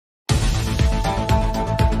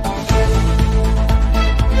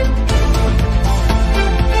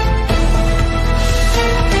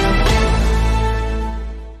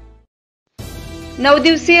9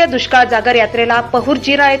 दिवसीय दुष्काळ जागर यात्रेला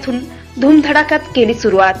पहुर्जिरा येथून धूमधडाक्यात केली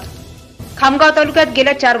सुरुवात। खामगाव तालुक्यात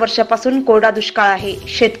गेल्या 4 वर्षापासून कोरडा दुष्काळ आहे।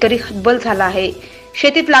 शेतकरी हतबल झाला आहे।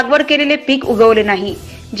 शेतीत लागवड केलेले पीक उगवले नाही।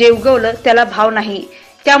 जे उगवलं त्याला भाव नाही।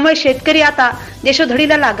 त्यामुळे शेतकरी आता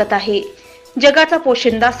देशोधडीला लागत आहे। जगाचा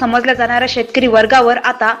पोशिंदा समजल्या जाणाऱ्या शेतकरी वर्गावर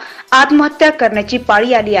आता आत्महत्या करण्याची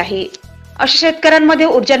पाळी आली आहे। अशा शेतकऱ्यांमध्ये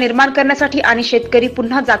ऊर्जा निर्माण करण्यासाठी आणि शेतकरी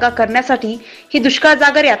पुन्हा जागा करण्यासाठी ही दुष्काळ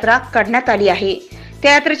जागर यात्रा काढण्यात आली आहे।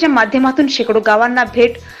 त्या यात्रेच्या माध्यमातून शेकडो गावांना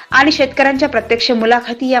भेट आणि शेतकऱ्यांच्या प्रत्यक्ष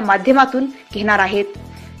मुलाखती या माध्यमातून घेणार आहेत।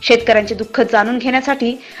 शेतकऱ्यांचे दुःख जाणून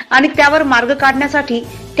घेण्यासाठी आणि त्यावर मार्ग काढण्यासाठी,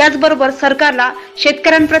 त्याचबरोबर सरकारला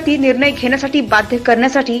शेतकऱ्यांप्रती निर्णय घेण्यासाठी बाध्य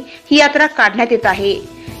करण्यासाठी ही यात्रा काढण्यात येत आहे।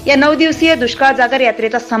 या 9 दिवसीय दुष्काळ जागर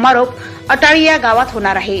यात्रेचा समारोप अटाळी या गावात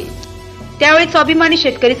होणार आहे। त्यावेळी स्वाभिमानी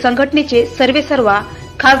शेतकरी संघटनेचे सर्वेसर्वा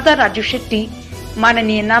खासदार राजू शेट्टी,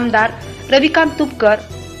 माननीय नामदार रविकांत तुपकर,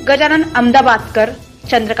 गजानन अहमदाबादकर,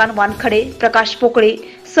 चंद्रकांत वानखडे, प्रकाश पोकळे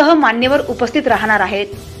सह मान्यवर उपस्थित राहणार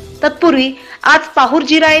आहेत। तत्पूर्वी आज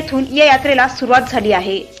पहुर्जिरा येथून या यात्रेला सुरुवात झाली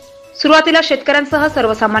आहे। सुरुवातीला शेतकऱ्यांसह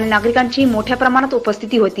सर्वसामान्य नागरिकांची मोठ्या प्रमाणात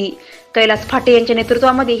उपस्थिती होती। कैलास फाटे यांच्या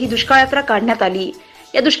नेतृत्वामध्ये ही दुष्काळ यात्रा काढण्यात आली।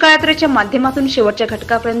 या दुष्काळ यात्रेच्या माध्यमातून शेवटच्या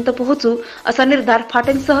घटकापर्यंत पोहोचू असा निर्धार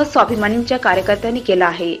फाटेंसह स्वाभिमानींच्या कार्यकर्त्यांनी केला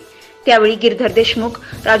आहे। त्यावेळी गिरधर देशमुख,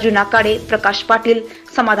 राजू नाकाडे, प्रकाश पाटील,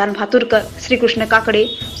 समाधान भातुरकर, श्रीकृष्ण काकडे,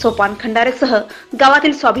 सोपान खंडारेसह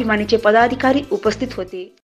गावातील स्वाभिमानीचे पदाधिकारी उपस्थित होते।